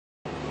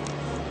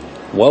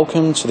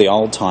Welcome to the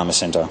Oldtimer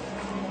Centre.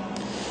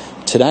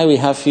 Today we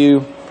have for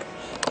you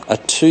a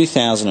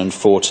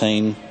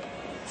 2014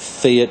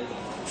 Fiat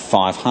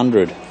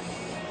 500. It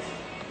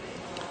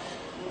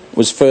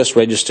was first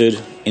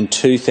registered in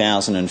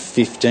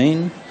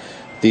 2015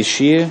 this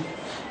year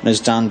and has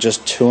done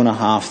just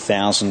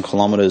 2,500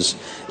 kilometres.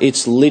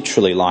 It's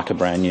literally like a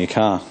brand new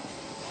car.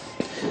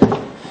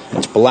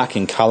 It's black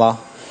in colour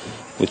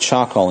with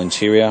charcoal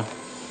interior.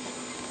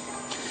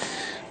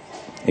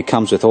 It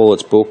comes with all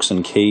its books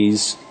and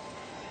keys.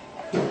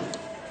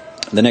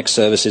 The next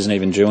service isn't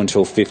even due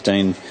until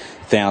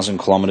 15,000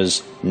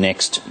 kilometres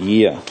next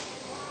year.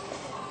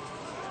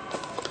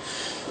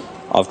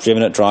 I've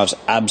driven it, drives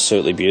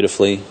absolutely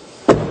beautifully.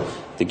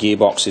 The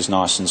gearbox is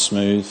nice and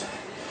smooth.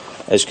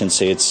 As you can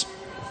see, it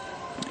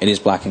is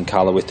black in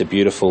colour with the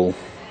beautiful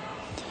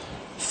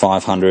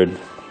 500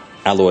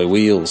 alloy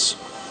wheels.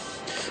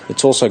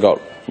 It's also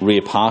got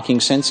rear parking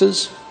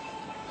sensors,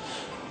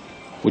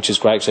 which is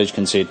great, so as you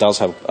can see it does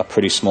have a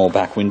pretty small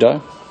back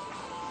window.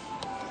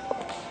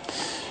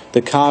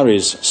 The car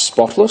is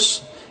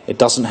spotless. It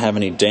doesn't have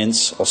any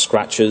dents or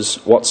scratches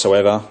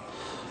whatsoever.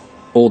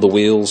 All the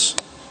wheels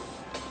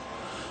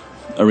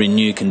are in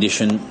new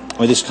condition.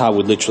 Well, this car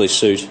would literally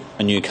suit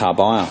a new car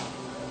buyer.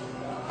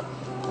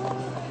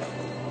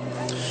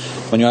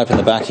 When you open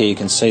the back here, you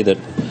can see that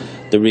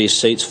the rear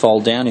seats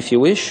fold down if you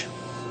wish.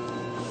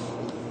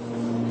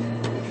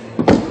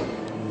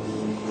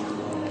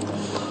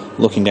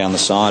 Looking down the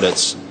side,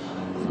 it's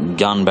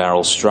gun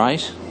barrel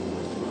straight.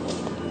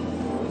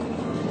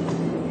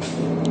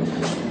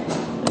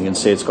 You can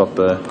see it's got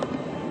the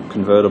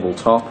convertible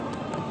top,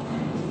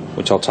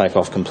 which I'll take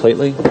off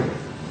completely.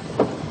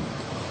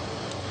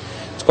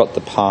 It's got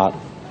the part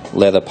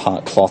leather,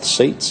 part cloth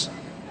seats,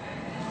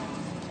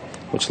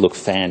 which look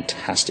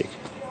fantastic.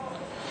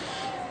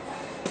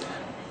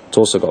 It's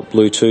also got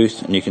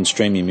Bluetooth, and you can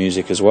stream your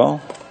music as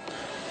well.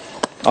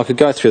 I could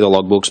go through the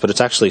logbooks, but it's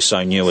actually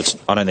so new,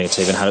 I don't think it's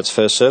even had its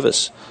first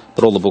service.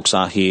 But all the books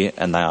are here,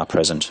 and they are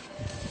present.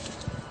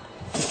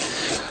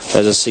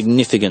 There's a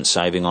significant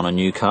saving on a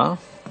new car.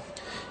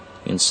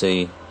 You can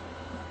see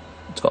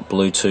it's got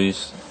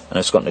Bluetooth, and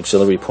it's got an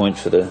auxiliary point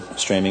for the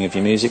streaming of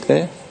your music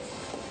there.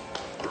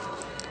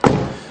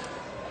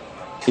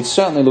 It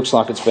certainly looks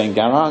like it's been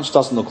garaged. It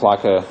doesn't look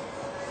like a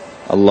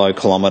low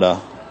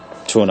kilometre,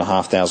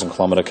 2,500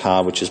 kilometre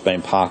car which has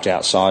been parked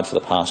outside for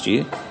the past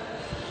year,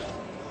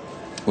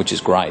 which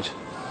is great.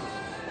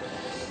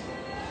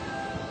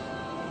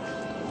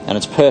 And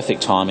it's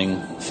perfect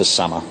timing for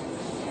summer,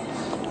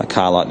 a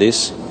car like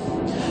this.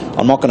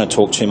 I'm not going to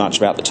talk too much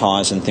about the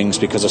tyres and things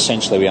because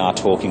essentially we are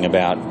talking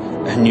about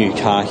a new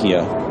car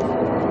here.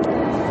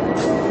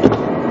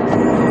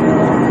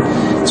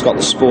 It's got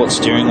the sport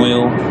steering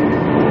wheel,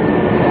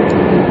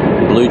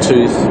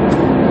 Bluetooth,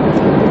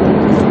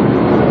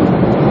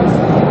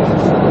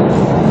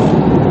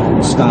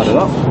 start it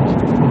up.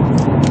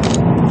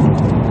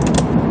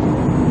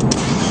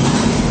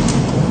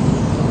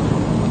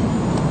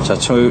 So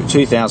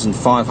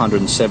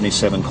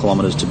 2,577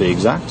 kilometres to be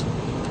exact.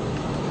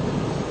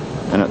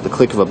 And at the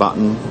click of a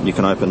button, you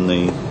can open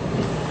the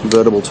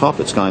convertible top.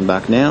 It's going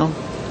back now.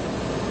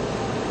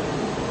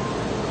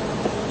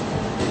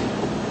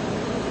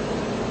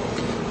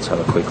 Let's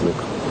have a quick look.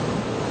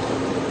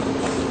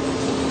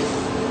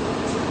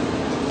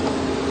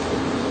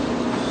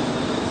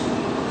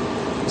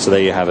 So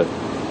there you have it.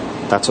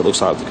 That's what it looks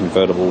like with the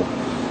convertible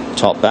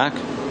top back.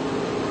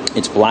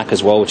 It's black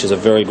as well, which is a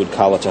very good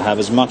colour to have.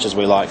 As much as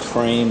we like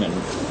cream and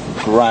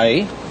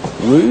grey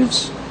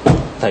roofs,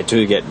 they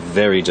do get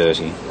very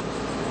dirty.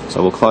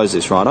 So we'll close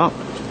this right up.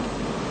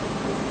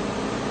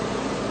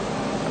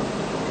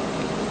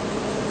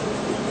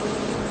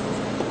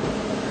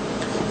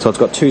 So it's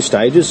got two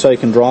stages, so you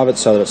can drive it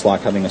so that it's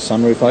like having a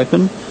sunroof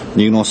open,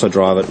 and you can also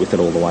drive it with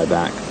it all the way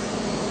back.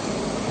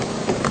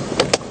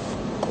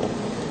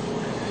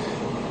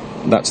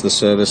 That's the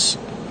service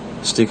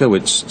sticker,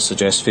 which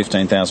suggests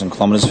 15,000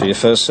 kilometres for your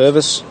first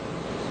service.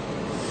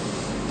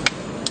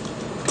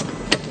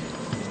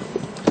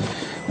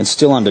 It's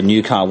still under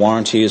new car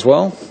warranty as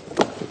well.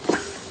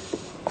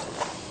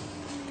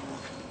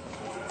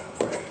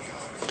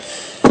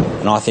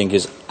 And I think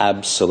is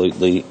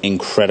absolutely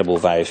incredible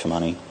value for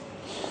money.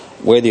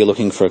 Whether you're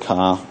looking for a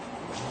car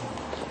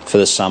for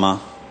the summer,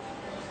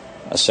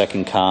 a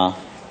second car,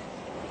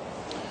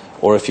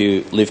 or if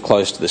you live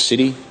close to the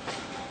city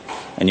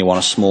and you want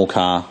a small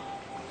car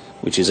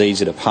which is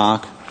easy to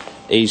park,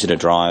 easy to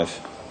drive,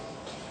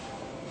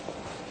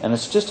 and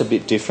it's just a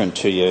bit different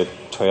to your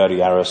Toyota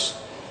Yaris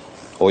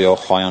or your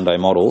Hyundai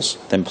models,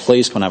 then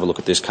please come and have a look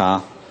at this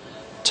car.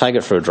 Take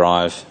it for a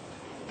drive.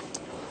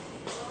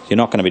 You're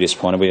not going to be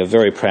disappointed. We are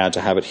very proud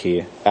to have it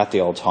here at the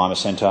Oldtimer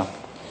Centre,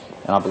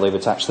 and I believe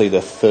it's actually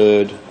the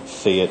third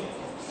Fiat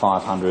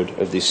 500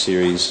 of this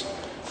series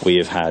we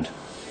have had.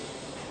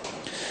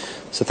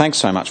 So thanks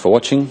so much for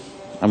watching,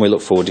 and we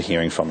look forward to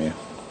hearing from you.